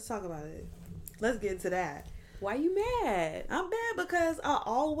talk about it. Let's get into that. Why you mad? I'm mad because I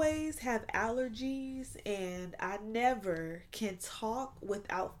always have allergies and I never can talk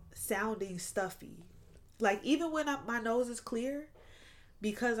without sounding stuffy. Like, even when my nose is clear,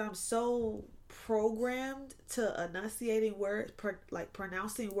 because I'm so programmed to enunciating words,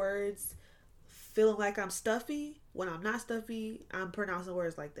 pronouncing words, feeling like I'm stuffy. When I'm not stuffy, I'm pronouncing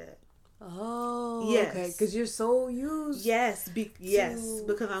words like that. Oh, yes. Okay, because you're so used. Yes,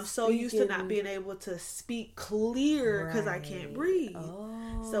 because I'm so used to not being able to speak clear because I can't breathe.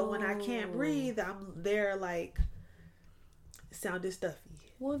 Oh. So when I can't breathe, I'm there like sounding stuffy.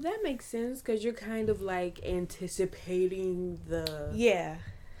 Well, that makes sense because you're kind of like anticipating the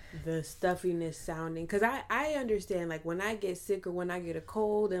stuffiness sounding. Because I understand, like, when I get sick or when I get a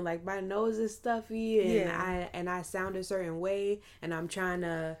cold and like my nose is stuffy and I sound a certain way and I'm trying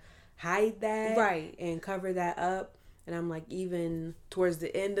to hide that and cover that up, and I'm like, even towards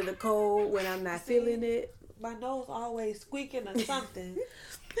the end of the cold when I'm not feeling it, my nose always squeaking or something.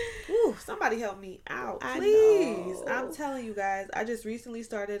 Ooh, somebody help me out, please. I know. I'm telling you guys, I just recently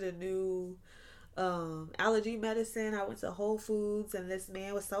started a new allergy medicine. I went to Whole Foods and this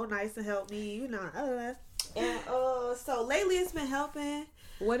man was so nice and helped me, you know. And so lately it's been helping.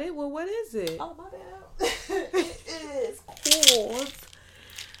 What is it? Oh, my bad. It is called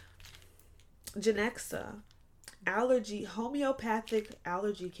Genexa. Homeopathic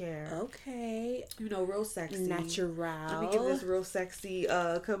allergy care. Okay. You know, real sexy. Natural. Let me give this real sexy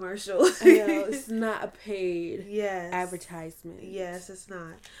commercial. It's not a paid advertisement. Yes, it's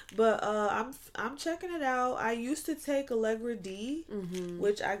not. But I'm checking it out. I used to take Allegra D,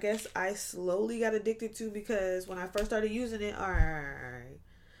 which I guess I slowly got addicted to because when I first started using it, alright.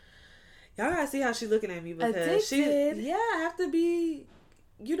 Y'all gotta see how she's looking at me because I have to be,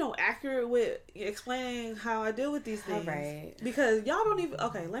 you know, accurate with explaining how I deal with these things. All right. Because y'all don't even...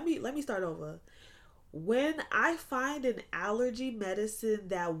 Okay, let me start over. When I find an allergy medicine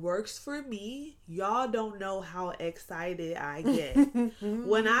that works for me, y'all don't know how excited I get.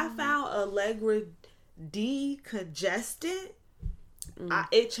 When I found Allegra decongestant,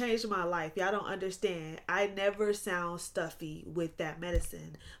 it changed my life. Y'all don't understand. I never sound stuffy with that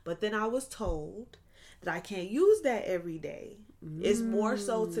medicine. But then I was told that I can't use that every day. It's more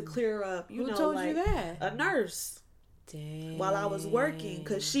so to clear up, Who told you that? A nurse. Dang. While I was working,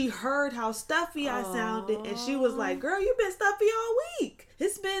 because she heard how stuffy I sounded, and she was like, "Girl, you've been stuffy all week.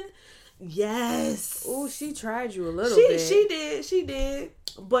 It's been..." Yes. Oh, she tried you a little bit. She did.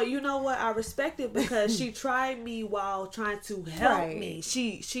 But you know what? I respect it because she tried me while trying to help me.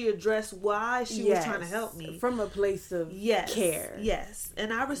 She addressed why she was trying to help me from a place of care. Yes,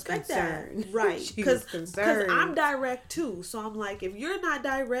 and I respect that. Right? Because I'm direct too. So I'm like, if you're not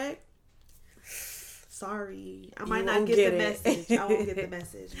direct, sorry, I might not get the message. I won't get the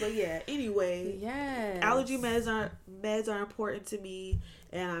message. But yeah, anyway, allergy meds are important to me,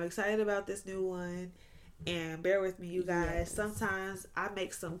 and I'm excited about this new one. And bear with me, you guys. Yes. Sometimes I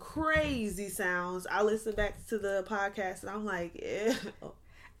make some crazy sounds. I listen back to the podcast and I'm like, ew.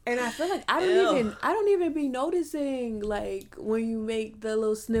 And I feel like I don't even be noticing, like, when you make the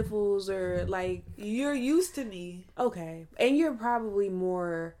little sniffles or like, you're used to me. Okay. And you're probably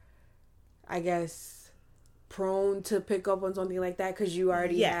more, I guess, prone to pick up on something like that because you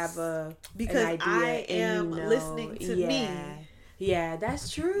already have an idea. I am listening to me. Yeah, that's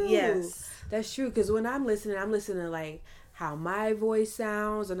true. Yes. That's true, because when I'm listening like how my voice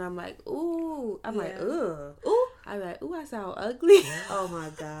sounds, and I'm like, ooh. I'm like, ugh. Ooh. I'm like, ooh, I sound ugly. Oh my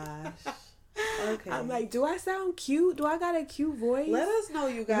gosh. Okay. I'm like, do I sound cute? Do I got a cute voice? Let us know,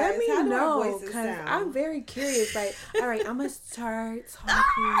 you guys. Let me how know, do our voices sound? I'm very curious. Like, all right, I'm going to start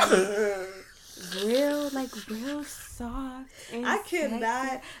talking real soft and I cannot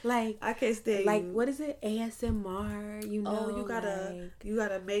sexy. Like, I can't stay like what is it, ASMR, you know? You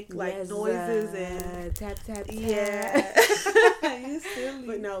gotta make like noises and tap yeah. You silly.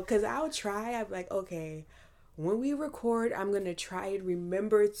 But no, because I'm like, okay, when we record, I'm gonna try and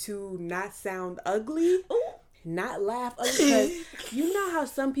remember to not sound ugly. Ooh. Not laugh ugly, because you know how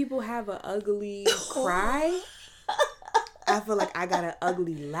some people have an ugly cry. I feel like I got an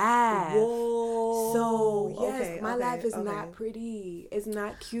ugly laugh. Whoa. So, yes, my laugh is not pretty. It's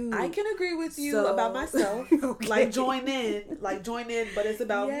not cute. I can agree with you about myself. Okay. Like, join in, but it's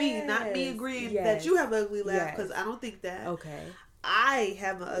about me, not me agreeing that you have an ugly laugh, because I don't think that. Okay. I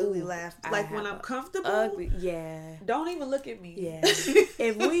have an ugly laugh. Like, when I'm comfortable. Ugly, don't even look at me. Yeah.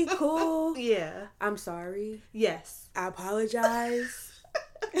 If we cool. Yeah. I'm sorry. Yes. I apologize.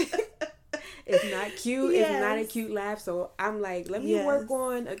 It's not cute. Yes. It's not a cute laugh. So I'm like, let me work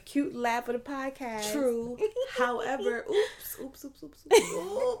on a cute laugh for the podcast. True. However, oops,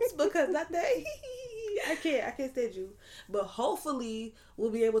 because that day I can't stand you. But hopefully we'll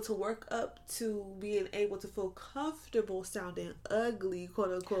be able to work up to being able to feel comfortable sounding ugly,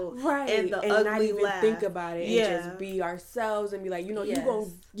 quote unquote. Right. And ugly not even laugh. Think about it and just be ourselves and be like, you know, you gonna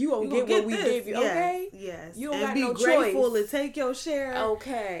get what we give you. Okay? Yes. You don't and got be no grateful choice. And take your share.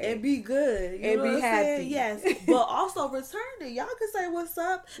 Okay. And be good. You and know be happy. Yes. But also return it. Y'all can say what's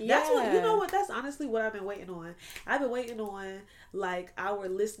up. That's what you know what that's honestly what I've been waiting on. I've been waiting on like our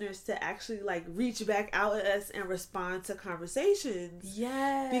listeners to actually like reach back out at us and respond to conversations.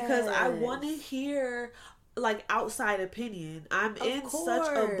 Yes. Because I want to hear like outside opinion. I'm in such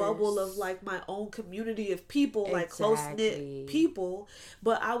a bubble of like my own community of people, like close-knit people,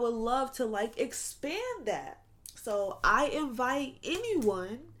 but I would love to like expand that. So I invite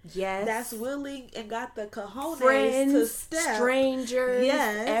anyone that's willing and got the cojones friends, to step. Strangers,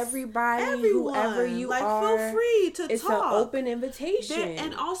 everyone, whoever you like, are. Feel free to it's talk. It's an open invitation.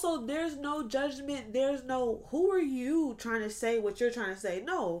 And also, there's no judgment. There's no, who are you trying to say what you're trying to say?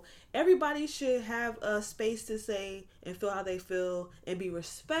 No. Everybody should have a space to say and feel how they feel and be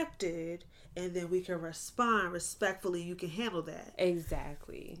respected. And then we can respond respectfully. You can handle that.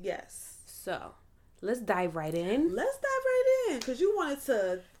 Exactly. Yes. So let's dive right in. Because you wanted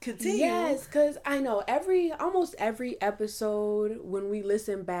to continue. Yes, because I know almost every episode when we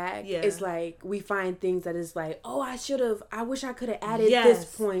listen back, it's like we find things that is like, oh, I wish I could have added this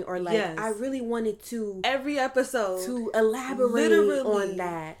point, or like I really wanted to every episode to elaborate on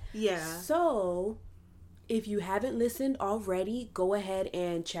that. Yeah. So if you haven't listened already, go ahead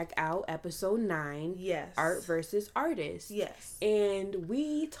and check out episode 9. Yes. Art versus Artist. Yes. And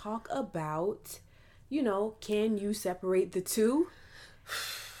we talk about, you know, can you separate the two?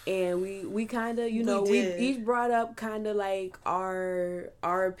 And we kind of, you know, we each brought up kind of like our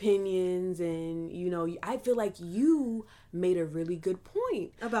opinions, and, you know, I feel like you made a really good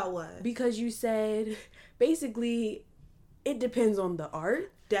point. About what? Because you said basically it depends on the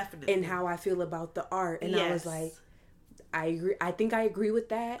art. Definitely. And how I feel about the art. And I was like, I agree. I think I agree with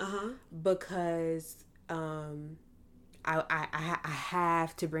that. Because I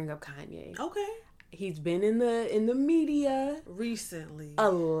have to bring up Kanye. Okay. He's been in the media recently. A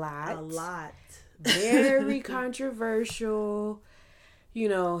lot. Very controversial. You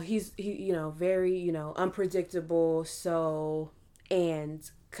know, he you know, very, you know, unpredictable. So, and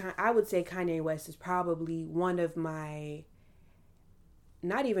I would say Kanye West is probably one of my,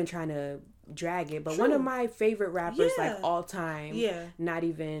 not even trying to drag it, but one of my favorite rappers, like all time. Yeah. Not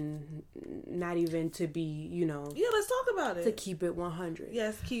even to be, you know. Yeah, let's talk about it. To keep it 100.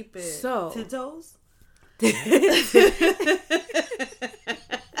 Yes, keep it. So. 10 toes?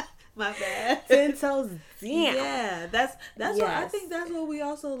 My bad. 10 toes down. Yeah, that's what I think. That's what we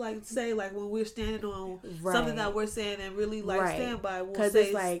also like say, like when we're standing on something that we're saying and really like stand by. We'll say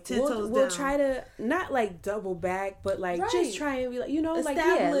it's like 10 toes down. We'll try to not like double back, but like just try and be like, you know, like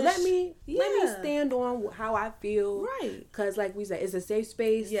let me stand on how I feel. Right. Because like we said, it's a safe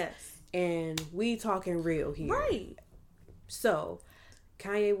space. Yes. And we talking real here. Right. So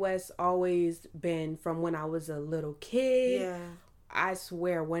Kanye West always been, from when I was a little kid. Yeah. I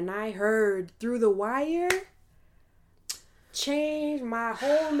swear, when I heard Through the Wire, changed my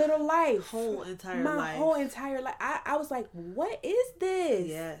whole little life. My whole entire life. I was like, what is this?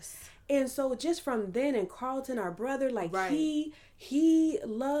 Yes. And so just from then, and Carlton, our brother, like he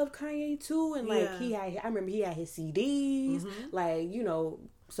loved Kanye too. And like I remember he had his CDs. Like, you know,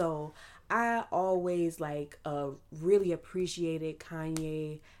 so I always like really appreciated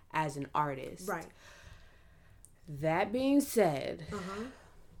Kanye as an artist. Right. That being said,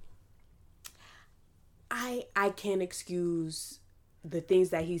 I can't excuse the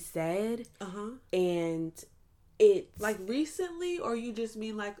things that he said, and it's like recently, or you just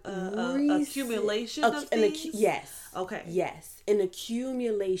mean like a accumulation of things? Yes. Okay. Yes, an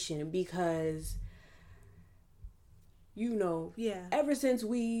accumulation, because, you know, ever since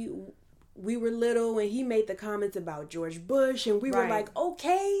we were little and he made the comments about George Bush, and we were like,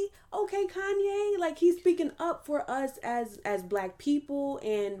 okay, Kanye, like he's speaking up for us as Black people.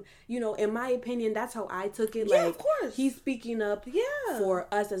 And, you know, in my opinion, that's how I took it. Yeah, like, of course. He's speaking up for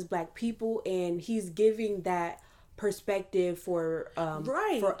us as Black people, and he's giving that perspective for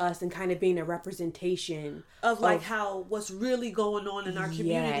us, and kind of being a representation of like how what's really going on in our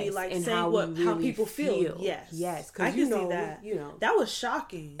community, like and saying how people feel. Yes, because you know that. You know, that was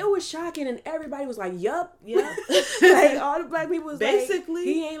shocking. It was shocking, and everybody was like, "Yup, like all the Black people was basically like,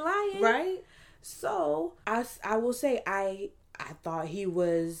 he ain't lying, right?" So I will say I thought he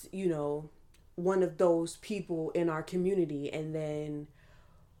was, you know, one of those people in our community. And then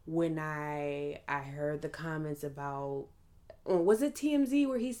when I heard the comments about, was it TMZ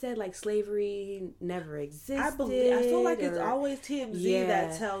where he said like slavery never existed? I feel like it's always TMZ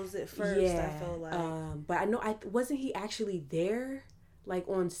that tells it first. I feel like, but I know wasn't he actually there, like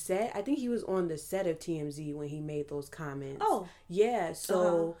on set? I think he was on the set of TMZ when he made those comments. Oh, yeah.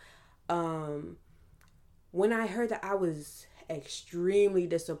 So, when I heard that, I was extremely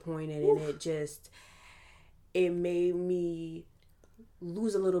disappointed, and it made me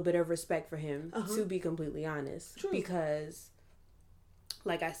lose a little bit of respect for him, to be completely honest. True. Because,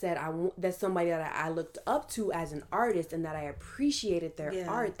 like I said, that's somebody that I looked up to as an artist, and that I appreciated their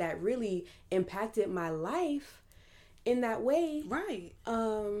art, that really impacted my life in that way. Right.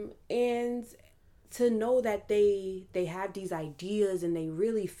 And to know that they have these ideas and they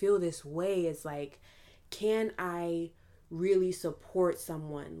really feel this way, it's like, can I really support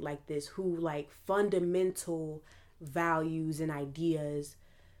someone like this who like fundamental values and ideas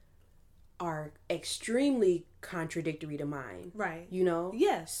are extremely contradictory to mine? Right. You know?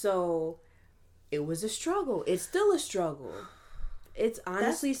 Yes. So it was a struggle. It's still a struggle. It's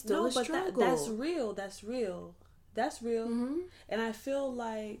honestly still a struggle. That's real. That's real. That's real. Mm-hmm. And I feel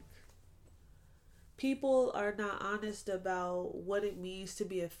like people are not honest about what it means to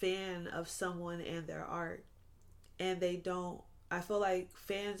be a fan of someone and their art. And they don't, I feel like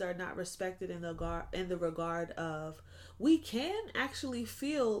fans are not respected in the regard of, we can actually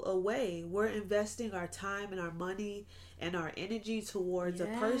feel a way. We're investing our time and our money and our energy towards a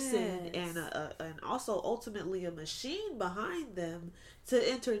person and also ultimately a machine behind them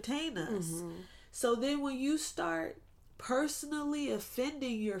to entertain us. Mm-hmm. So then when you start personally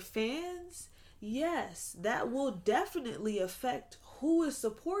offending your fans, yes, that will definitely affect who is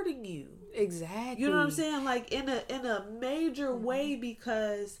supporting you. Exactly. You know what I'm saying? Like in a major way,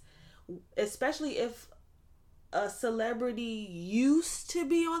 because especially if a celebrity used to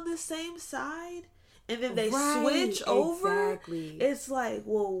be on the same side and then they switch over, it's like,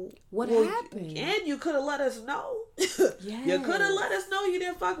 well, what happened? And you could have let us know. You could have let us know you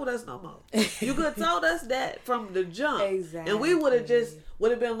didn't fuck with us no more. You could have told us that from the jump. Exactly. And we would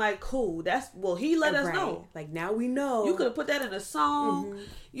have been like, cool, he let us know. Like, now we know. You could have put that in a song. Mm-hmm.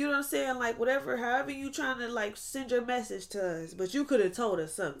 You know what I'm saying? Like, whatever, however you trying to like send your message to us, but you could have told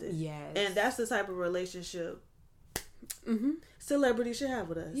us something. Yes. And that's the type of relationship celebrity should have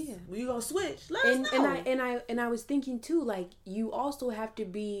with us. Yeah. When you gonna switch, let us know. And I was thinking too, like, you also have to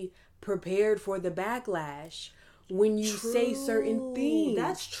be prepared for the backlash when you say certain things.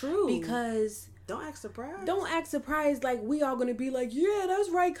 That's true. Because don't act surprised. Don't act surprised. Like, we all gonna be like, yeah, that's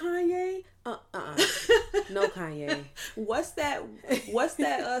right, Kanye. No Kanye. What's that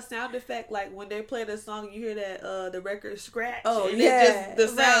sound effect like when they play the song? You hear that the record scratch? Oh, and yeah. The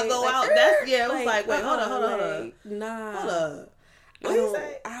sound go like, out. That's it was like wait, hold on. Nah. Hold up. What you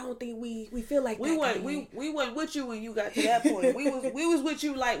say? I don't think we feel like we went with you when you got to that point. we was with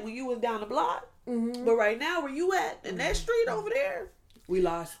you like when you was down the block. Mm-hmm. But right now, where you at in that street over there? We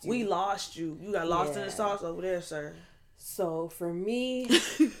lost you. You got lost in the sauce over there, sir. So for me,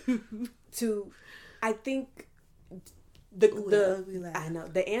 I think I know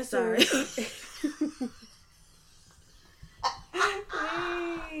the answer.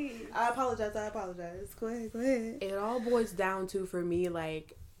 I apologize. Go ahead. It all boils down to, for me,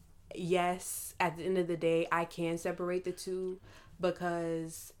 like, yes, at the end of the day, I can separate the two,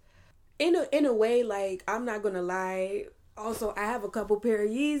 because in a way, like, I'm not gonna lie. Also, I have a couple pair of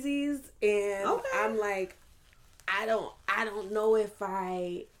Yeezys, and I'm like, I don't know if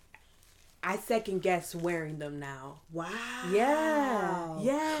I second guess wearing them now. Wow. Yeah.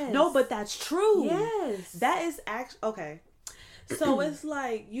 Yes. No, but that's true. Yes. That is actually okay. So it's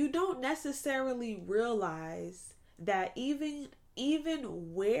like you don't necessarily realize that even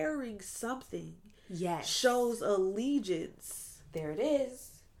wearing something shows allegiance. There it is.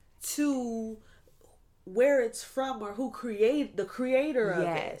 To where it's from or who the creator of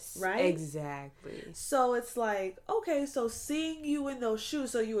it, right? Exactly. So it's like, okay, so seeing you in those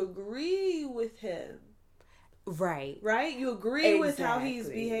shoes, so you agree with him. Right. You agree with how he's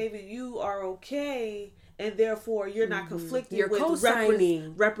behaving. You are okay, and therefore you're not conflicted with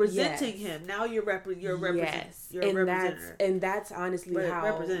representing him. Now you're a representative. And that's honestly how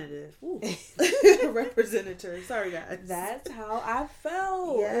representative. Representative. Sorry, guys. That's how I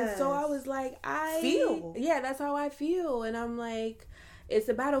felt. Yes. And so I was like, that's how I feel. And I'm like, it's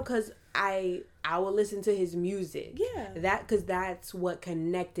a battle, because I will listen to his music. Yeah. Because that's what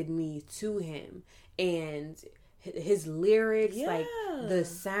connected me to him. And his lyrics, like the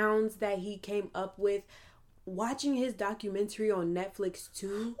sounds that he came up with, watching his documentary on Netflix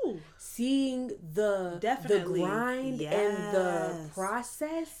too, seeing the grind and the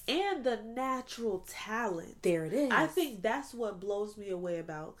process and the natural talent. There it is. I think that's what blows me away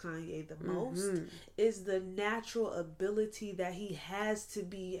about Kanye the most is the natural ability that he has to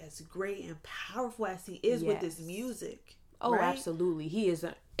be as great and powerful as he is with his music. Oh, right? Absolutely. He is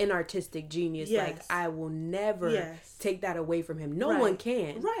an artistic genius. Yes. Like, I will never take that away from him. No one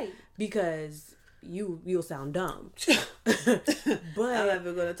can. Right. Because you'll sound dumb. But I'm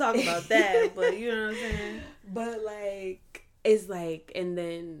never going to talk about that, but you know what I'm saying? But, like, it's like, and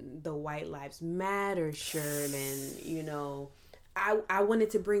then the White Lives Matter shirt and, you know, I wanted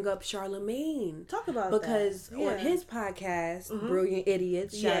to bring up Charlemagne. Talk about because that. On his podcast, Brilliant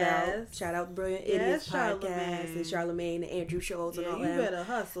Idiots, shout out Brilliant Idiots podcast and Charlemagne and Andrew Schultz and all that. You better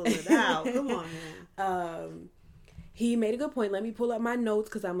hustle it out. Come on, man. He made a good point. Let me pull up my notes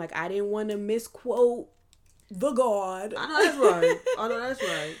because I'm like, I didn't want to misquote the God. I know that's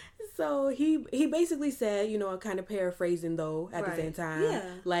right. So he basically said, you know, kind of paraphrasing though at the same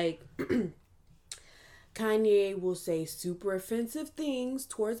time, like. Kanye will say super offensive things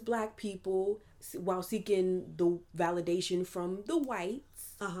towards black people while seeking the validation from the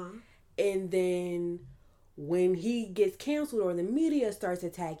whites. And then when he gets canceled or the media starts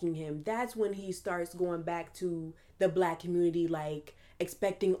attacking him, that's when he starts going back to the black community, like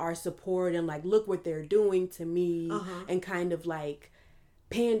expecting our support and like, look what they're doing to me and kind of like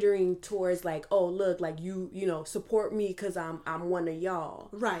pandering towards like, oh look, like you know, support me because I'm one of y'all,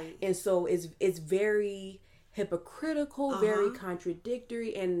 right? And so it's very hypocritical, very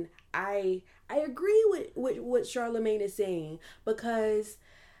contradictory, and I agree with what Charlemagne is saying because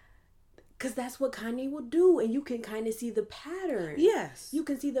that's what Kanye will do, and you can kind of see the pattern. Yes, you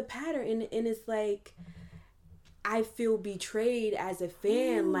can see the pattern, and it's like, I feel betrayed as a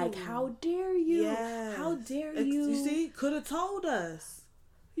fan. Ooh. Like, how dare you? Yes. How dare you? You see, could have told us.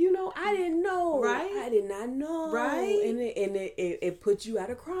 You know, I didn't know. Right? I did not know. Right? And it puts you at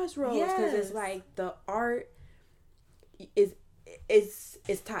a crossroads because it's like the art is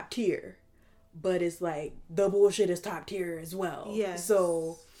top tier, but it's like the bullshit is top tier as well. Yes.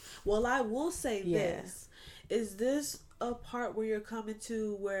 So, well, I will say this: is this a part where you're coming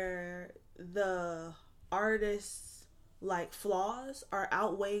to where the artist's like flaws are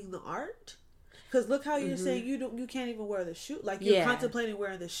outweighing the art? Because look how you're saying you can't even wear the shoe. Like you're contemplating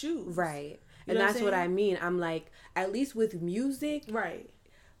wearing the shoes. Right. And that's what I mean. I'm like, at least with music. Right.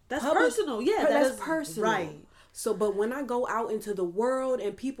 That's personal. Yeah. That's personal. Right. So, but when I go out into the world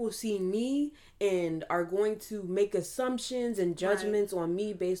and people see me and are going to make assumptions and judgments on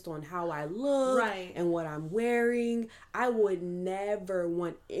me based on how I look and what I'm wearing, I would never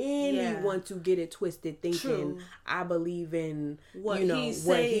want anyone to get it twisted thinking I believe in what he's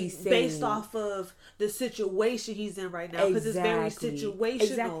saying based off of the situation he's in right now, because it's very situational.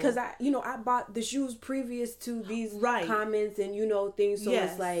 Exactly, because I bought the shoes previous to these comments and things, so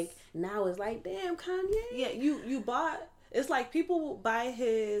it's like now it's like, damn, Kanye. Yeah, you bought. It's like people will buy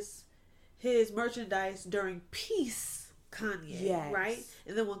his merchandise during peace, Kanye, right?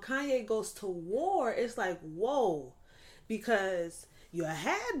 And then when Kanye goes to war, it's like, whoa, because you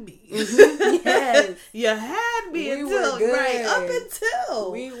had me. Yes. You had me up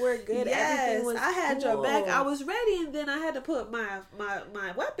until we were good. Yes, I had your back. I was ready, and then I had to put my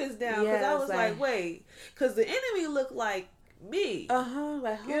weapons down because I was like, wait, because the enemy looked like me.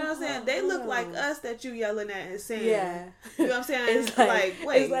 Like, you know what I'm saying? They look like us that you yelling at and saying. Yeah. You know what I'm saying? It's like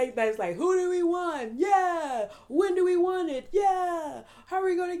wait. It's like that's like, who do we want? Yeah. When do we want it? Yeah. How are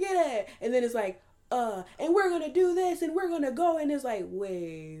we gonna get it? And then it's like, and we're gonna do this and we're gonna go, and it's like,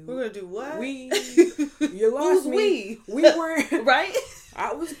 wait, we're gonna do what? You lost me. We were right.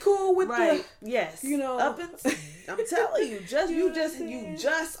 I was cool with the yes. Up I'm telling you, you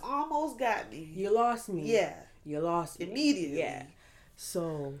just almost got me. You lost me. Yeah. You lost me. Immediately. Yeah.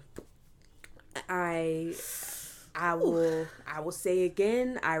 So I will say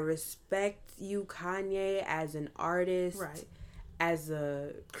again, I respect you, Kanye, as an artist, right, as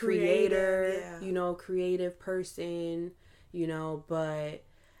a creator, creative person, but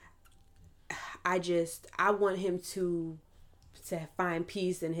I want him to find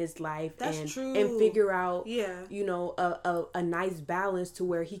peace in his life. That's true. And figure out a nice balance to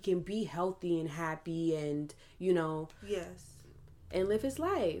where he can be healthy and happy and yes, and live his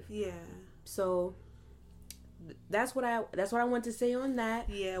life. Yeah. So that's what I want to say on that.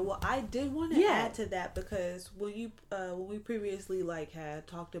 Yeah, well, I did want to add to that because when we previously had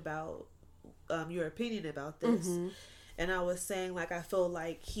talked about your opinion about this, And I was saying, like, I feel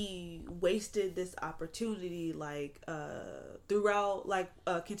like he wasted this opportunity, like, throughout, like,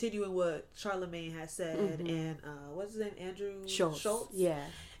 continuing what Charlemagne has said, and what's his name, Andrew Schultz? Yeah.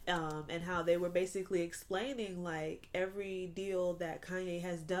 And how they were basically explaining, like, every deal that Kanye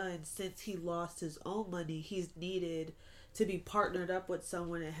has done since he lost his own money, he's needed to be partnered up with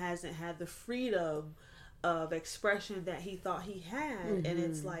someone that hasn't had the freedom of expression that he thought he had. And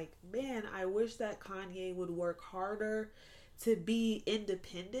it's like, man, I wish that Kanye would work harder to be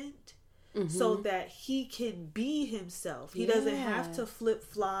independent so that he can be himself. He doesn't have to flip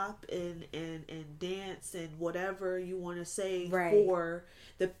flop and dance and whatever you want to say for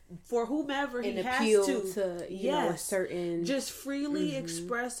whomever he has to you know, a certain, just freely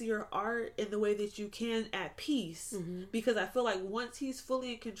express your art in the way that you can at peace. Because I feel like once he's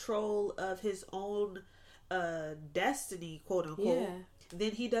fully in control of his own destiny, quote unquote,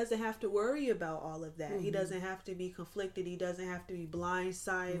 then he doesn't have to worry about all of that. He doesn't have to be conflicted. He doesn't have to be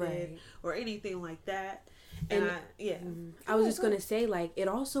blindsided or anything like that. And I was just gonna say, like, it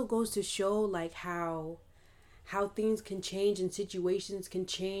also goes to show, like, how things can change and situations can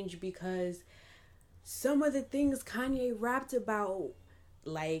change, because some of the things Kanye rapped about,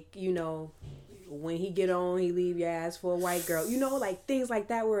 like, you know, when he get on, he leave your ass for a white girl, you know, like things like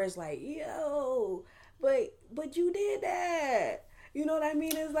that, where it's like, yo, but you did that. You know what I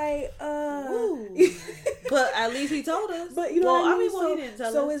mean? It's like, but at least he told us. But you know what I mean? He didn't tell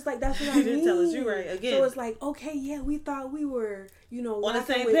us. So it's like, that's what I mean. He didn't tell us. You're right. Again. So it's like, okay, yeah, we thought we were, you know, on the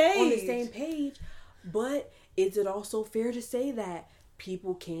same page. But is it also fair to say that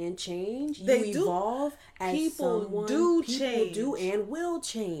people can change? They evolve as people someone. People change. Do and will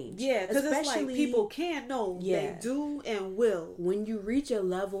change. Yeah, because it's like people can. No, they do and will. When you reach a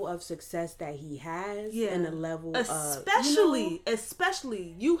level of success that he has, and a level especially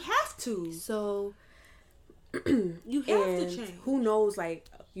you have to. So you have to change. Who knows, like,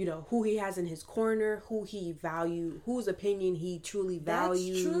 you know, who he has in his corner, who he whose opinion he truly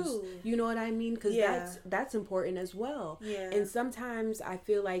values. That's true. You know what I mean? Because that's important as well. Yeah. And sometimes I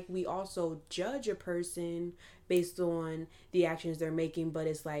feel like we also judge a person based on the actions they're making, but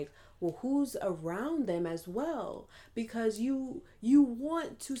it's like, well, who's around them as well? Because you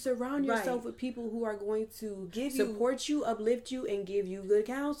want to surround yourself with people who are going to support you, uplift you, and give you good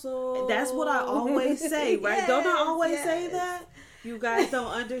counsel. And that's what I always say, right? Yes, don't I always say that? You guys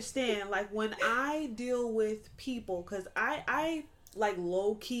don't understand. Like, when I deal with people, because I like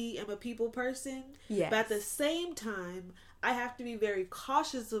low key am a people person. Yes. But at the same time, I have to be very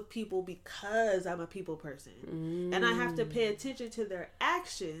cautious of people because I'm a people person. And I have to pay attention to their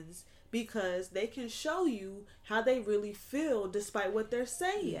actions, because they can show you how they really feel despite what they're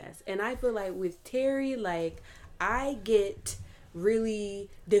saying. Yes. And I feel like with Terry, like, I get really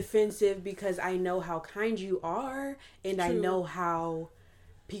defensive because I know how kind you are, and True. I know how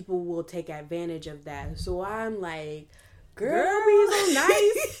people will take advantage of that. So I'm like, girl, be so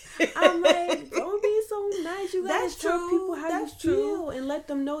nice. I'm like, don't be so nice. You gotta tell people how you feel and let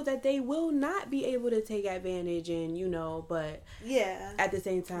them know that they will not be able to take advantage, and you know, but at the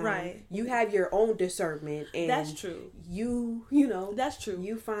same time, you have your own discernment, and that's true. You know, that's true.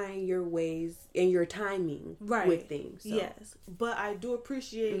 You find your ways and your timing with things. So. Yes, but I do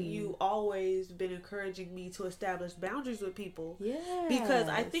appreciate you always been encouraging me to establish boundaries with people. Yeah, because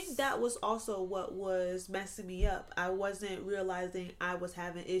I think that was also what was messing me up. I wasn't realizing I was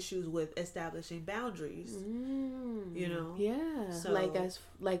having issues with establishing boundaries. You know, so like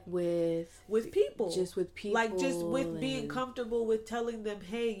with people, just with people, like just with being comfortable with telling them,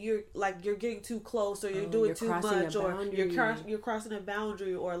 hey, you're getting too close, or you're doing too much, or you're crossing a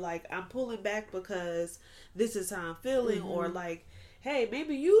boundary, or like, I'm pulling back because this is how I'm feeling, or like, hey,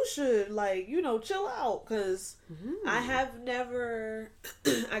 maybe you should, like, you know, chill out, because I have never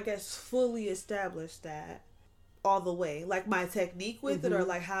I guess fully established that all the way, like my technique with it, or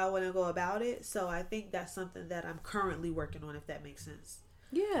like how I want to go about it. So I think that's something that I'm currently working on, if that makes sense.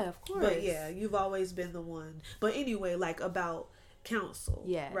 Yeah, of course. But yeah, you've always been the one. But anyway, like, about counsel,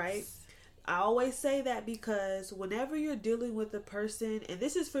 right? I always say that because whenever you're dealing with a person, and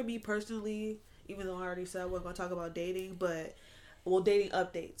this is for me personally, even though I already said I wasn't going to talk about dating, but dating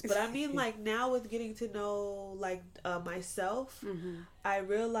updates. But I mean, like, now with getting to know, like, myself, I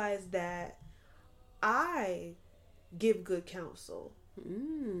realized that I give good counsel.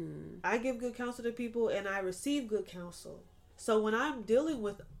 I give good counsel to people, and I receive good counsel. So when I'm dealing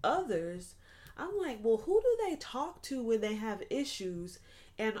with others, I'm like, well, who do they talk to when they have issues?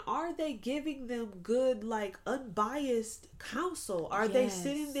 And are they giving them good, like, unbiased counsel? Are they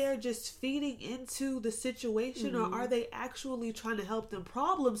sitting there just feeding into the situation, or are they actually trying to help them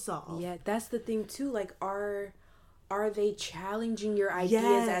problem solve? Yeah, that's the thing too. Like, are are they challenging your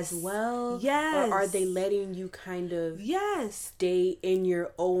ideas as well? Yes. Or are they letting you kind of stay in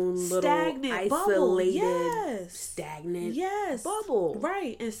your own little stagnant isolated, stagnant bubble?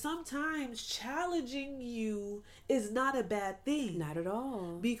 Right. And sometimes challenging you is not a bad thing. Not at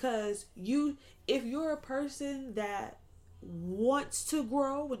all. Because if you're a person that wants to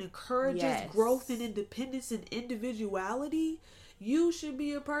grow and encourages growth and independence and individuality, you should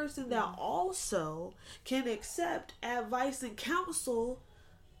be a person that also can accept advice and counsel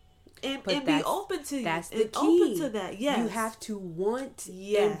and be open to that's the key. Open to that. Yes. You have to want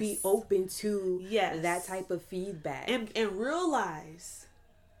and be open to that type of feedback. And realize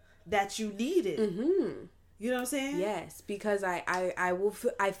that you need it. Mm-hmm. You know what I'm saying? Yes, because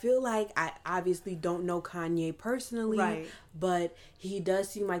I feel like I obviously don't know Kanye personally, right? But he does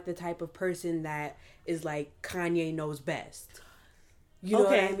seem like the type of person that is like, Kanye knows best. You know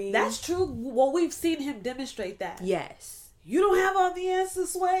what I mean? That's true. Well, we've seen him demonstrate that. Yes. You don't have all the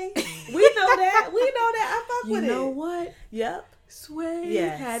answers, Sway. We know that. I fuck with it. You know what? Yep. Sway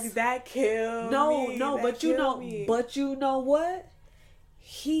had that killed me. No, but you know what?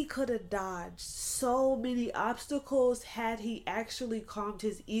 He could have dodged so many obstacles had he actually calmed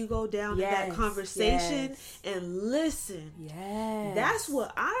his ego down in that conversation and listened. Yes. That's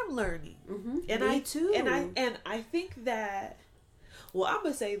what I'm learning. Mm-hmm. And Me too. And I think that, well, I'm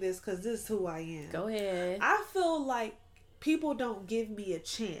going to say this because this is who I am. Go ahead. I feel like people don't give me a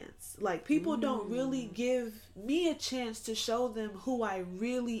chance. Like, people don't really give me a chance to show them who I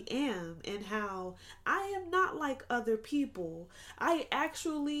really am and how I am not like other people. I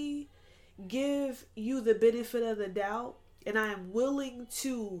actually give you the benefit of the doubt, and I am willing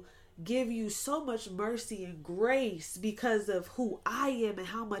to give you so much mercy and grace because of who I am and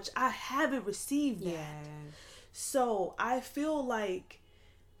how much I haven't received that. Yeah. So I feel like,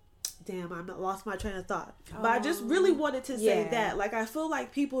 damn, I lost my train of thought. But I just really wanted to say that. Like, I feel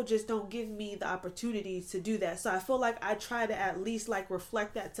like people just don't give me the opportunity to do that. So I feel like I try to at least like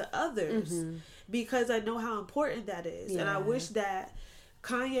reflect that to others because I know how important that is. And I wish that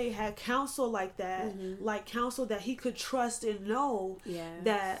Kanye had counsel like that, like counsel that he could trust and know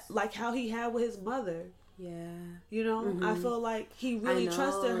that, like how he had with his mother. Yeah. You know, I feel like he really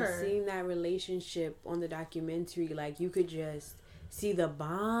trusted her. Seeing that relationship on the documentary, like, you could just see the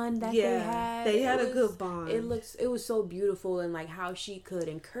bond that they had. They had a good bond. It was so beautiful, and like how she could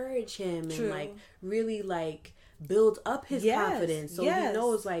encourage him and like really like build up his confidence. So he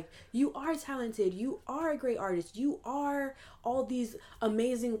knows, like, you are talented, you are a great artist, you are all these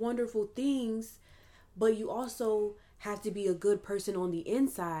amazing, wonderful things, but you also have to be a good person on the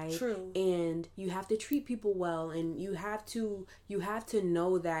inside. True. And you have to treat people well, and you have to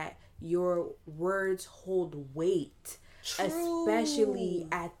know that your words hold weight. True. Especially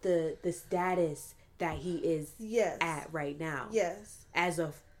at the status that he is at right now. Yes. As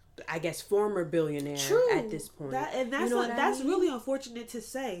a, I guess, former billionaire at this point. That's really unfortunate to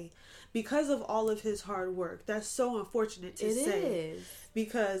say because of all of his hard work. That's so unfortunate to say. It is.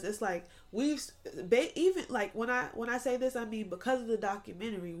 Because it's like even like when I say this, I mean because of the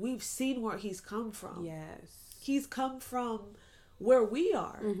documentary, we've seen where he's come from. Yes. He's come from where we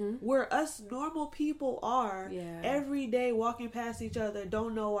are, where us normal people are every day walking past each other,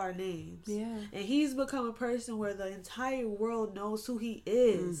 don't know our names. Yeah. And he's become a person where the entire world knows who he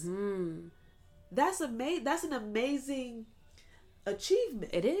is. That's an amazing achievement.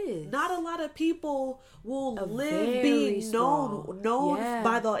 It is. Not a lot of people will live being known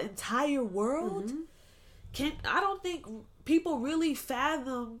by the entire world. I don't think people really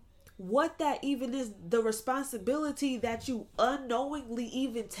fathom what that even is, the responsibility that you unknowingly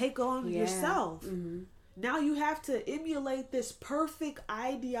even take on yourself. Now you have to emulate this perfect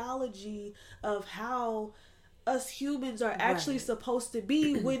ideology of how us humans are actually supposed to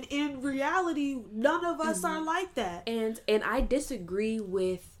be, when in reality none of us are like that. And I disagree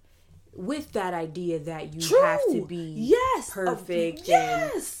with that idea that you have to be perfect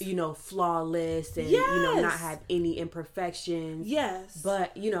and, you know, flawless and, you know, not have any imperfections. Yes.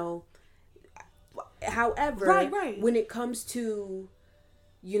 But, you know, however, when it comes to,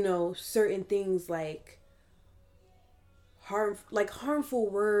 you know, certain things like harmful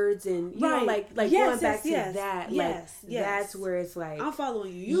words and, you know, like going back to that, that's where it's like, I'm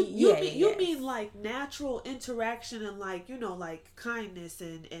following you. You mean like natural interaction and like, you know, like kindness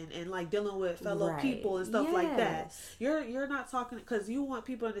and like dealing with fellow people and stuff like that. You're not talking, because you want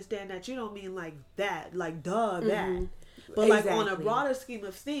people to understand that you don't mean like that, like that. But like on a broader scheme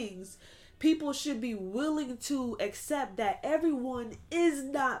of things, people should be willing to accept that everyone is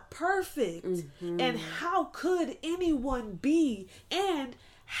not perfect. And how could anyone be? And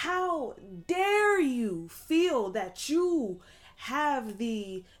how dare you feel that you have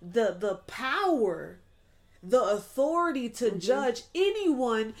the power, the authority to judge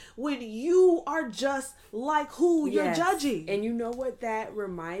anyone when you are just like who you're judging. And you know what that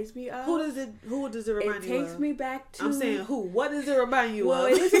reminds me of? Who does it remind you of? It takes me back to... I'm saying who? What does it remind you of? Well,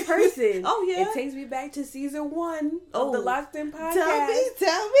 it is a person. Oh, yeah. It takes me back to season 1 of the Locked In podcast.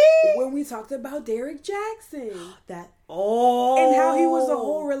 Tell me. When we talked about Derek Jackson. And how he was a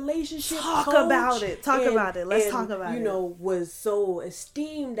whole relationship coach. Talk about it. Let's talk about it. You know, was so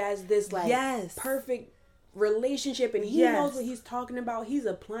esteemed as this like perfect relationship, and he knows what he's talking about. He's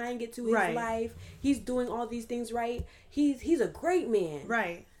applying it to his life. He's doing all these things right. He's a great man.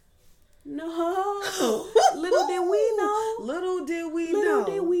 Right. No. Little did we know. Little did we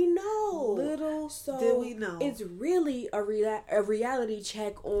know. It's really a reality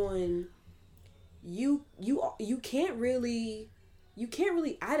check on you can't really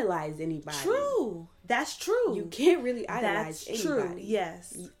idolize anybody. True. That's true. You can't really idolize anybody. True.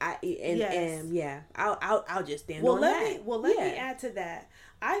 Yes. I'll just stand on that. Let me add to that.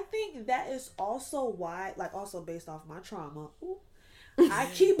 I think that is also why, like, also based off my trauma, I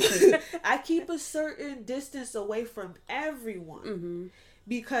keep a certain distance away from everyone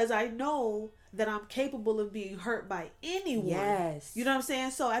because I know that I'm capable of being hurt by anyone. Yes. You know what I'm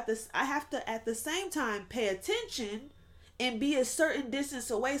saying? So I have to at the same time pay attention and be a certain distance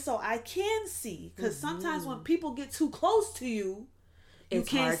away so I can see. Because sometimes when people get too close to you, you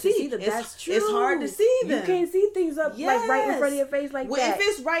can't see them. That's true. It's hard to see them. You can't see things up like right in front of your face like that. If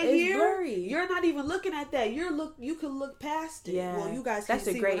it's right here, blurry. You're not even looking at that. You can look past it. Yeah. Well, you guys can't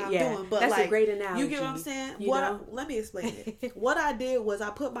see what I'm doing. But that's like, a great analogy. You get what I'm saying? Let me explain it. What I did was I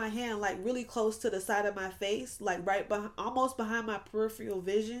put my hand like really close to the side of my face, like right behind, almost behind my peripheral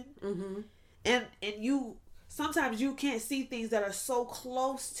vision. And you... Sometimes you can't see things that are so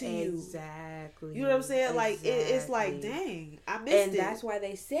close to you. Exactly. You know what I'm saying? Like, it's like, dang, I missed it. And that's why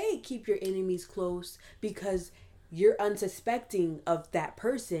they say keep your enemies close, because you're unsuspecting of that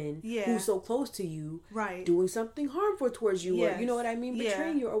person who's so close to you doing something harmful towards you. Or, you know what I mean?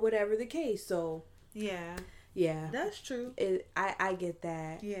 Betraying you or whatever the case. So, yeah. That's true. I get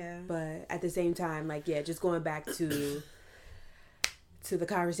that. Yeah. But at the same time, like, just going back to the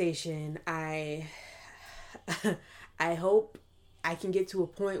conversation, I hope I can get to a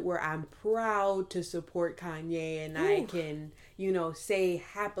point where I'm proud to support Kanye and I can, say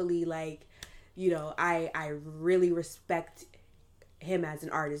happily, like, I really respect him as an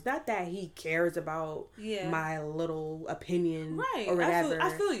artist. Not that he cares about my little opinion or whatever.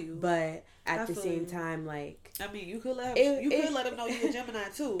 I feel you. But at the same time, like, I mean, you could let him know you're a Gemini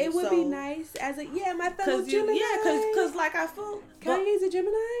too. It would be nice as my fellow Gemini. Because like I feel Kanye's a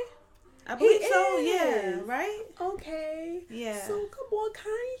Gemini. I believe so, right? Okay. Yeah. So come on,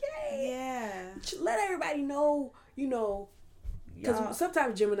 Kanye. Yeah. Let everybody know, because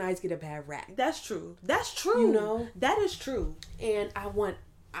sometimes Geminis get a bad rap. That's true. That is true. And I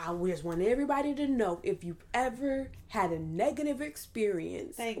just want everybody to know, if you've ever had a negative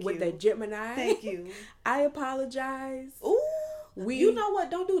experience with a Gemini, thank you. I apologize. Ooh. You know what?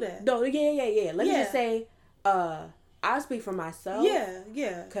 Don't do that. No, yeah. Let me just say, I'll speak for myself.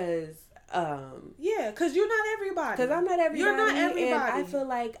 Yeah. Because because you're not everybody. Because I'm not everybody. You're not everybody. And I feel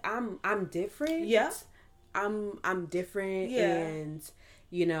like I'm different. Yeah. I'm different. Yeah. And,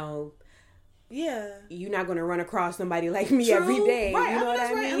 yeah, you're not gonna run across somebody like me every day. Right. You know what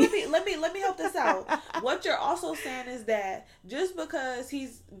I mean? And let me help this out. What you're also saying is that just because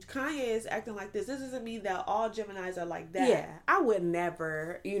Kanye is acting like this doesn't mean that all Geminis are like that. Yeah, I would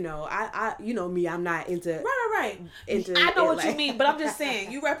never. I me. I'm not into right. I know what you mean, but I'm just saying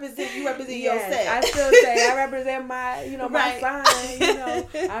you represent yourself. I still say I represent my my sign.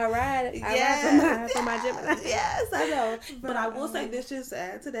 I ride for my Gemini. Yes, I know. But I will say this just to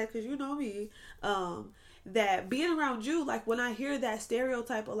add to that, because you know me. That being around you, like when I hear that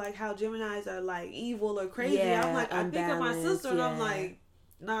stereotype of like how Geminis are like evil or crazy, I'm like, I think of my sister and I'm like,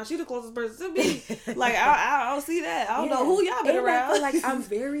 nah, she the closest person to me. Like I don't see that. I don't know who y'all been around. I feel like I'm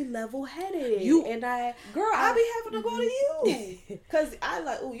very level headed. I be having to go to you because I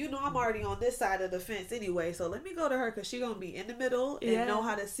like, I'm already on this side of the fence anyway. So let me go to her because she gonna be in the middle and know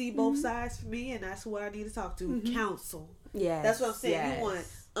how to see both sides for me, and that's what I need to talk to. Counsel. Yeah, that's what I'm saying. You want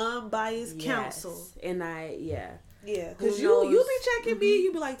unbiased counsel. And because you be checking me,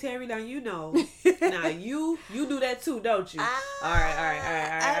 you be like, Terry, now you know. Now you do that too, don't you? All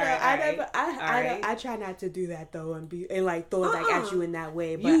right. I try not to do that though, and like throw it back at you in that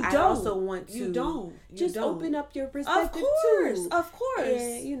way. But I also want to open up your perspective too. Of course.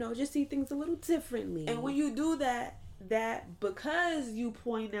 And just see things a little differently. And when you do that, that because you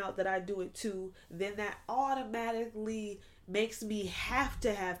point out that I do it too, then that automatically makes me have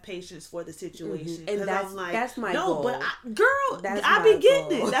to have patience for the situation. And that's my goal. But I be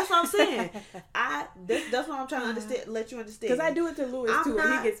getting it. That's what I'm saying. That's what I'm trying to understand. Let you understand. Because I do it to Louis too,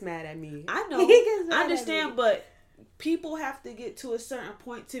 and he gets mad at me. I know. I understand, but people have to get to a certain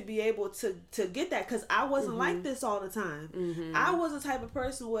point to be able to get that, because I wasn't like this all the time. I was the type of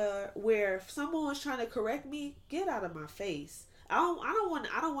person where if someone was trying to correct me, get out of my face. I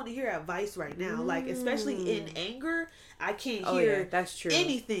don't want to hear advice right now. Like, especially in anger, I can't hear that's true.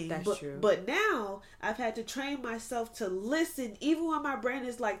 anything. That's true. But now I've had to train myself to listen, even when my brain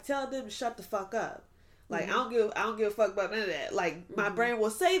is like, tell them to shut the fuck up. Like, I don't give a fuck about none of that. Like, my brain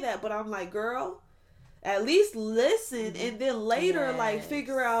will say that, but I'm like, girl, at least listen, and then later, like,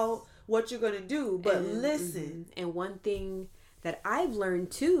 figure out what you're gonna do. But listen. And one thing that I've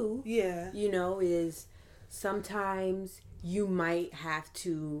learned too, is sometimes you might have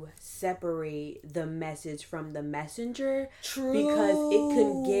to separate the message from the messenger. True. Because it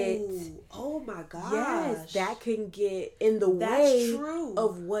can get... Oh my gosh. Yes, that can get in the way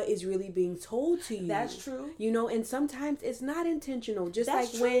of what is really being told to you. That's true. And sometimes it's not intentional. Just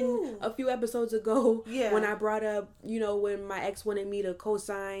when a few episodes ago, when I brought up, when my ex wanted me to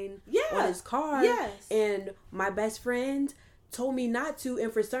co-sign on his car. Yes. And my best friend told me not to, and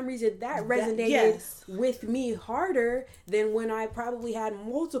for some reason that resonated with me harder than when I probably had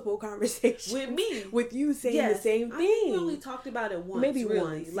multiple conversations with you saying the same thing. I think we only talked about it once, maybe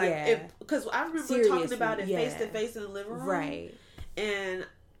really. once, like, because I remember talking about it face to face in the living room, right?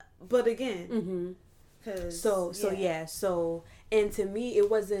 But again, because so and to me, it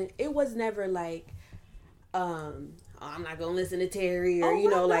was never like, I'm not gonna listen to Terry, or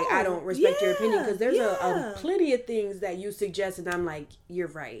I don't respect your opinion, because there's a plenty of things that you suggest and I'm like, you're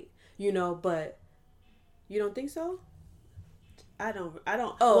right, but you don't think so? I don't.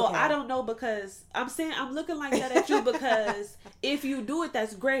 Okay. I don't know, because I'm looking like that at you, because if you do it,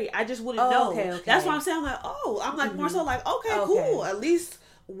 that's great. I just wouldn't know. Okay. That's why I'm saying, I'm like, more so like, okay, cool. At least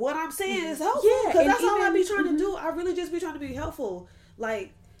what I'm saying is helpful, because that's all I be trying to do. I really just be trying to be helpful,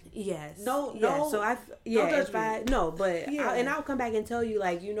 like. Yes. No. So I'll come back and tell you,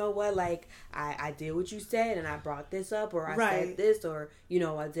 like, you know what, like, I did what you said, and I brought this up, or I said this, or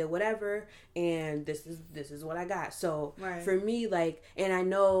I did whatever, and this is what I got. So for me, like, and I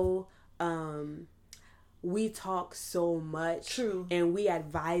know we talk so much, and we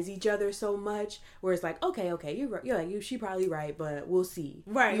advise each other so much, where it's like, okay, you're right, she probably right, but we'll see,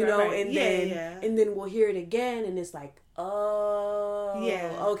 and then we'll hear it again, and it's like,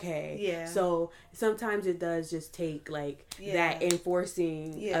 okay. So sometimes it does just take like that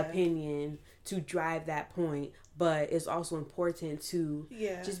enforcing opinion to drive that point, but it's also important to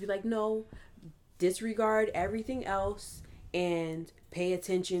just be like, no, disregard everything else and pay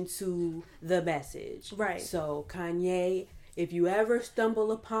attention to the message. Right. So Kanye, if you ever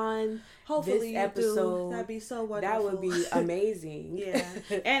stumble upon this episode, that'd be so wonderful. That would be amazing. Yeah.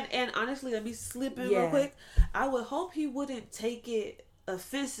 And honestly, let me slip in real quick. I would hope he wouldn't take it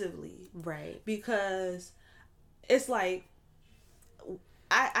offensively. Right. Because it's like,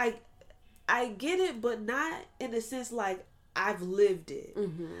 I get it, but not in the sense like I've lived it.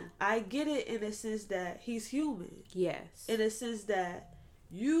 I get it in the sense that he's human. Yes. In the sense that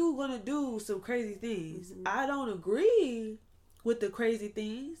you gonna do some crazy things. I don't agree with the crazy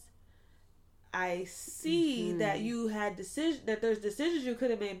things. I see that you had that there's decisions you could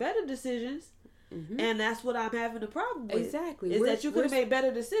have made, better decisions. And that's what I'm having a problem with. Exactly. Is that you could have made better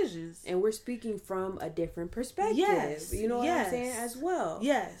decisions. And we're speaking from a different perspective. Yes. You know what I'm saying? As well.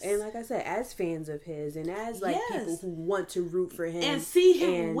 Yes. And like I said, as fans of his, and as like people who want to root for him. And see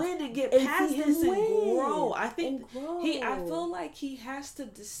him win and get past this and grow. I think I feel like he has to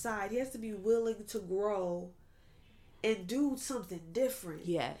decide. He has to be willing to grow and do something different.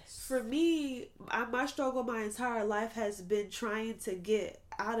 Yes. For me, my struggle my entire life has been trying to get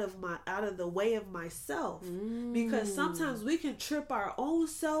out of the way of myself, because sometimes we can trip our own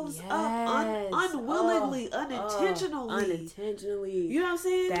selves up unwillingly, unintentionally. You know what I'm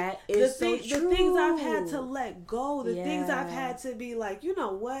saying? That is so true. The things I've had to let go, the things I've had to be like, you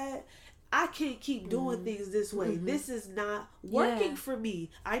know what? I can't keep doing things this way. This is not working for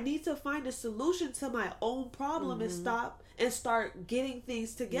me. I need to find a solution to my own problem and start getting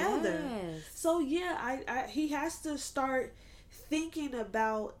things together. Yes. So he has to start thinking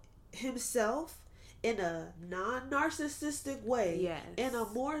about himself in a non-narcissistic way. Yes. In a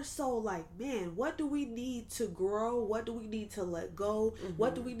more so like, man, what do we need to grow? What do we need to let go?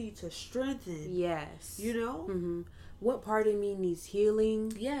 What do we need to strengthen? Yes. what part of me needs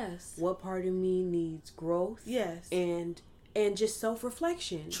healing? Yes. What part of me needs growth? Yes. And just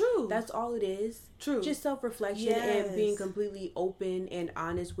self-reflection. True. That's all it is. True. Just self-reflection and being completely open and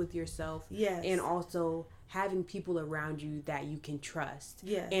honest with yourself. Yes. And also having people around you that you can trust.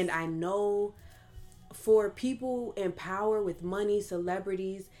 Yes. And I know for people in power with money,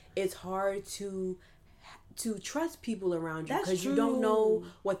 celebrities, it's hard to trust people around you because you don't know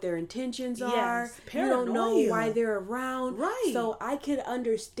what their intentions are. You don't know why they're around. Right. So I could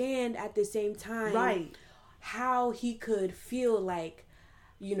understand at the same time how he could feel like,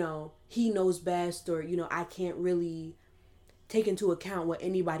 you know, he knows best, or, you know, I can't really take into account what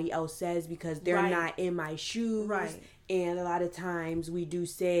anybody else says because they're not in my shoes. Right. And a lot of times we do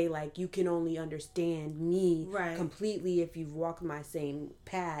say, like, you can only understand me completely if you've walked my same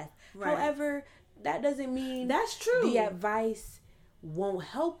path. Right. However, that doesn't mean that's true. The advice won't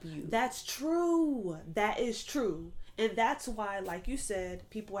help you. That's true. That is true. And that's why, like you said,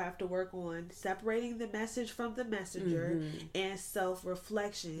 people have to work on separating the message from the messenger and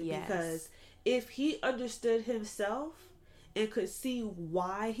self-reflection. Yes. Because if he understood himself and could see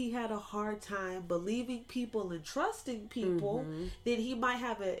why he had a hard time believing people and trusting people, then he might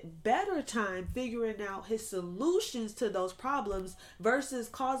have a better time figuring out his solutions to those problems versus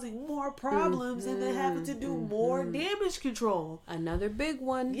causing more problems and then having to do more damage control. Another big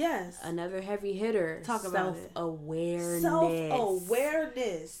one. Yes. Another heavy hitter. Talk about self-awareness.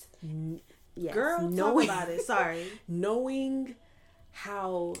 Self-awareness. Yes. Girl, talk about it. Sorry. Knowing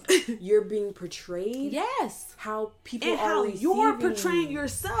how you're being portrayed. Yes. How people and how you're portraying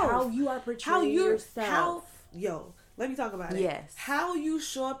yourself. How you are portraying yourself. Let me talk about it. Yes. How you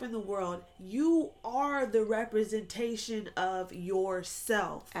show up in the world. You are the representation of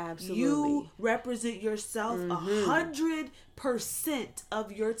yourself. Absolutely. You represent yourself 100%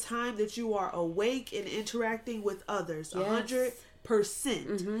 of your time that you are awake and interacting with others.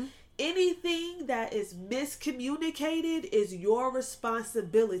 100%. Anything that is miscommunicated is your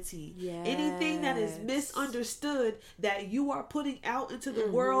responsibility. Yes. Anything that is misunderstood that you are putting out into the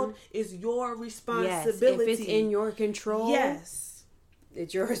world is your responsibility. Yes. If it's in your control, yes,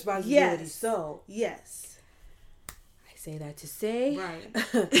 it's your responsibility. Yes. So, yes. I say that to say, right.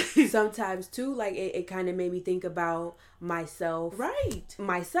 Sometimes too, like it kind of made me think about myself. Right.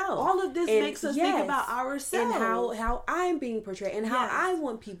 Myself. All of this makes us think about ourselves. And how I'm being portrayed and how I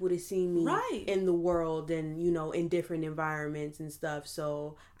want people to see me in the world and, you know, in different environments and stuff.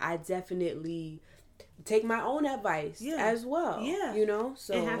 So I definitely take my own advice as well. Yeah. You know?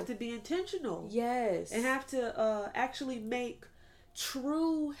 So and have to be intentional. Yes. And have to actually make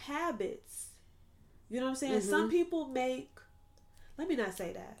true habits. You know what I'm saying? Some people let me not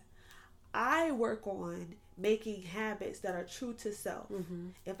say that. I work on making habits that are true to self.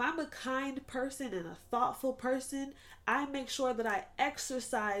 If I'm a kind person and a thoughtful person, I make sure that I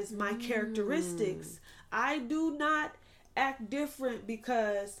exercise my characteristics. I do not act different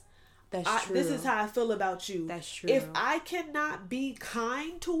because that's true. This is how I feel about you. That's true. If I cannot be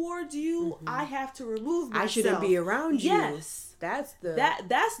kind towards you, I have to remove myself. I shouldn't be around you. Yes. That's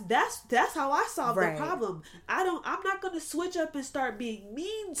how I solve the problem. I'm not going to switch up and start being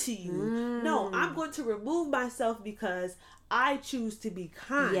mean to you. No, I'm going to remove myself because I choose to be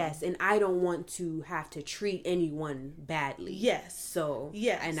kind. Yes, and I don't want to have to treat anyone badly. Yes. So,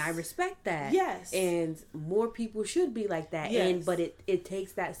 yes. And I respect that. Yes. And more people should be like that. Yes. But it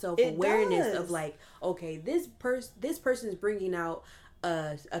takes that self-awareness of like, okay, this person is bringing out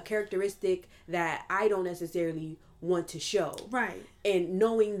a characteristic that I don't necessarily want to show. Right. And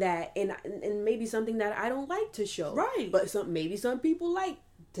knowing that and maybe something that I don't like to show. Right. But maybe some people like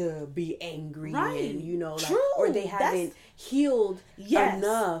to be angry and, you know, like, true. Or they haven't healed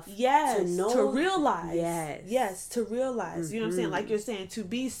enough to know, to realize. Yes, to realize. You know what I'm saying? Like you're saying, to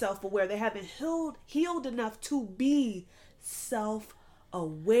be self-aware. They haven't healed enough to be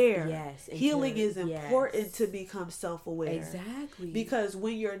self-aware. Yes. Healing is important to become self-aware. Exactly. Because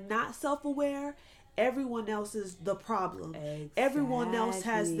when you're not self-aware, everyone else is the problem. Exactly. Everyone else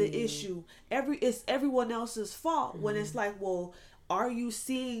has the issue. It's everyone else's fault. When it's like, well, are you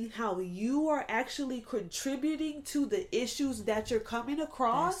seeing how you are actually contributing to the issues that you're coming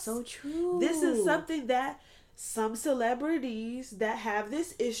across? That's so true. This is something that some celebrities that have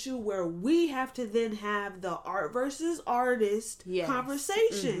this issue where we have to then have the art versus artist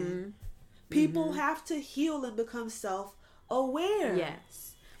conversation. People have to heal and become self-aware. Yes.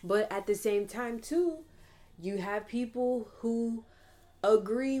 But at the same time, too, you have people who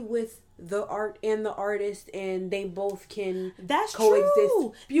agree with the art and the artist, and they both can coexist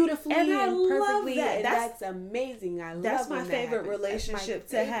true. Beautifully and love perfectly. that. And that's amazing. That's my favorite relationship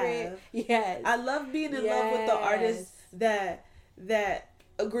to have. Yes, I love being in love with the artist that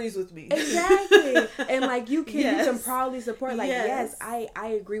agrees with me. Exactly. And like you can proudly support, like, yes,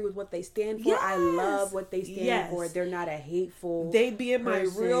 I agree with what they stand for. Yes. I love what they stand for. They're not a hateful They be in my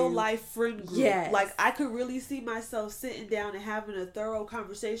person. real life friend group. Yes. Like I could really see myself sitting down and having a thorough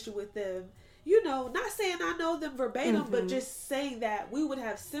conversation with them. You know, not saying I know them verbatim, but just saying that we would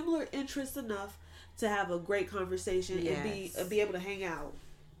have similar interests enough to have a great conversation and be able to hang out.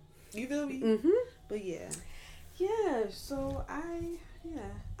 You feel me? Mm-hmm. But yeah. So I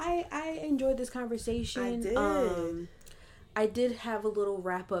enjoyed this conversation. I did. I did have a little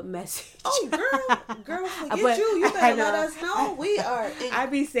wrap up message. Oh, girl, forget you. You better let us know. We are. I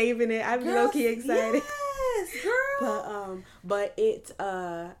be saving it. I be low key excited. Yes, girl. But it.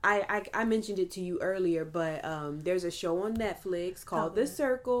 I mentioned it to you earlier. But there's a show on Netflix called The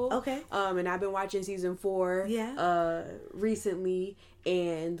Circle. Okay. And I've been watching season 4. Yeah. Recently,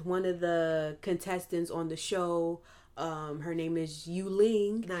 and one of the contestants on the show, her name is Yu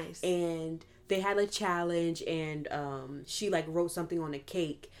Ling. Nice. And they had a challenge, and she like wrote something on a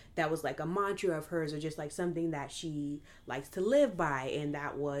cake that was like a mantra of hers, or just like something that she likes to live by, and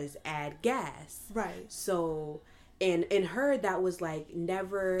that was add gas. Right. So, and in her, that was like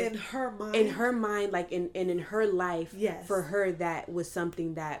never in her mind, like in her life. Yes. For her, that was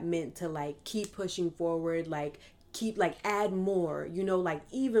something that meant to like keep pushing forward, like keep like add more, you know, like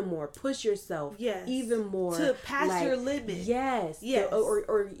even more, push yourself, even more to pass like, your limit. Yes.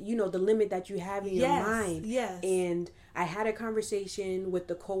 Or you know, the limit that you have in your mind. Yes. And I had a conversation with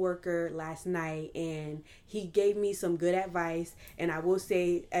the coworker last night, and he gave me some good advice, and I will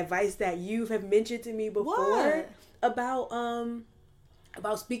say advice that you have mentioned to me before. What? About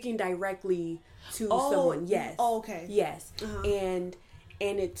speaking directly to someone. Yes. Oh, okay. Yes. Uh-huh.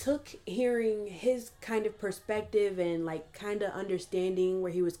 And it took hearing his kind of perspective and like kind of understanding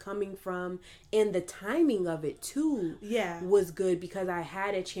where he was coming from, and the timing of it too was good, because I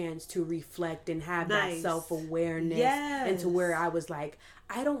had a chance to reflect and have that self-awareness, and to where I was like,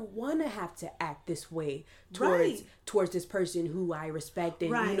 I don't want to have to act this way towards this person who I respect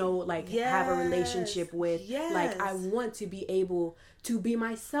and you know, like have a relationship with. Like I want to be able to be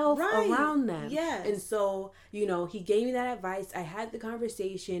myself around them. And so, you know, he gave me that advice. I had the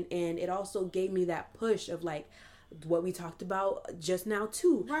conversation, and it also gave me that push of like what we talked about just now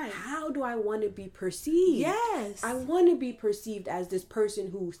too. How do I want to be perceived? I want to be perceived as this person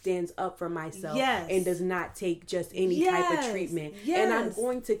who stands up for myself and does not take just any type of treatment. And I'm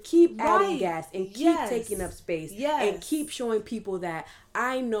going to keep adding gas and keep taking up space and keep showing people that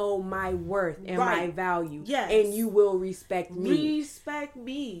I know my worth and my value. And you will respect me. Respect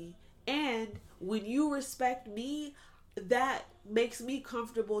me. And when you respect me, that makes me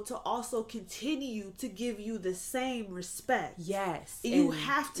comfortable to also continue to give you the same respect. You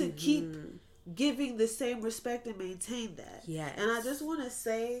have to keep giving the same respect and maintain that. And I just want to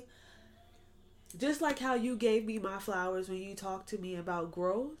say, just like how you gave me my flowers when you talked to me about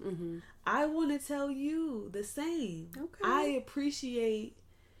growth, I want to tell you the same. I appreciate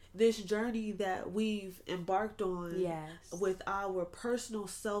this journey that we've embarked on with our personal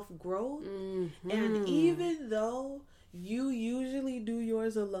self-growth. And even though you usually do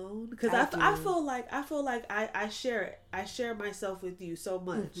yours alone, because I feel like I share myself with you so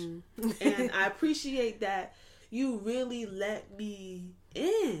much, and I appreciate that you really let me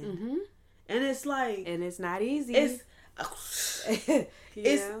in. And it's like, and it's not easy.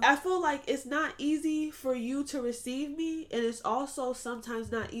 I feel like it's not easy for you to receive me, and it's also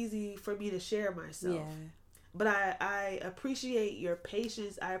sometimes not easy for me to share myself. But I appreciate your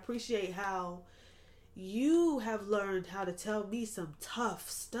patience. I appreciate how you have learned how to tell me some tough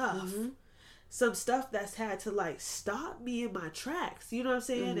stuff. Some stuff that's had to like stop me in my tracks. You know what I'm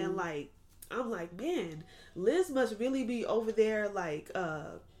saying? And like, I'm like, man, Liz must really be over there like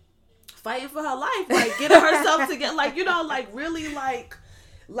fighting for her life, like getting herself together, like, you know, like really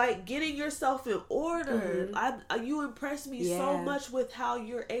like getting yourself in order. You impress me so much with how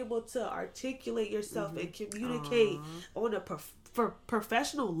you're able to articulate yourself and communicate on a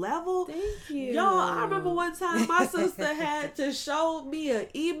professional level. Thank you. Y'all, I remember one time my sister had to show me an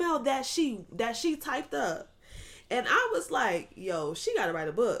email that she typed up, and I was like, yo, she gotta write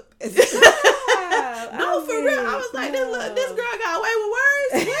a book. No, for real. I was like, this girl got away with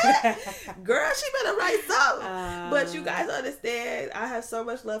words. Girl, she better write something. But you guys understand, I have so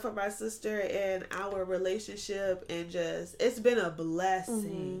much love for my sister and our relationship, and just, it's been a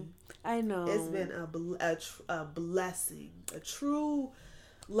blessing. I know. It's been a blessing, a true,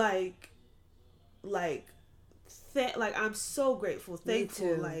 like I'm so grateful,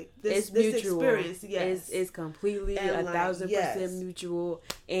 thankful. Like this experience, yes, it's completely and 1,000% mutual.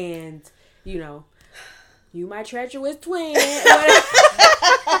 And you know, you my treacherous twin.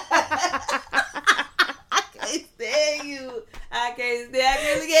 I can't stand. I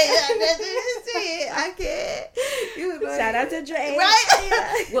really can't. I can't. You know, shout out to Dre.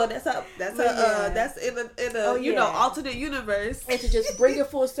 Right? Well, that's in a alternate universe. And to just bring it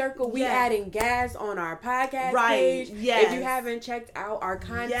full circle, we adding gas on our podcast page. Yes. If you haven't checked out our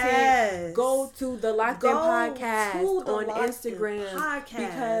content, go to the Locked In Podcast on Instagram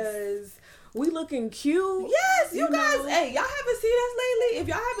because we looking cute. Yes, you guys. Hey, y'all haven't seen us lately? If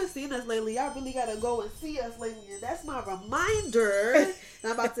y'all haven't seen us lately, y'all really gotta go and see us lately. And that's my reminder. And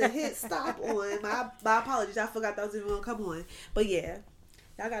I'm about to hit stop on. My apologies. I forgot that was even gonna come on. But yeah,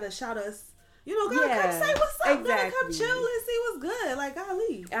 y'all gotta shout us. You know, gotta come say what's up. Exactly. Gotta come chill and see what's good. Like,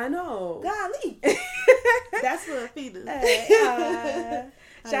 golly. I know. Golly. That's for Athena.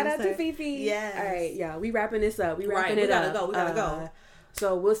 Shout out to Fifi. Yes. All right, y'all. We wrapping this up. We gotta go. We gotta go.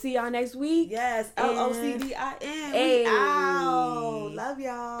 So we'll see y'all next week. Yes. LOCDIN. We out. Love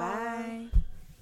y'all. Bye.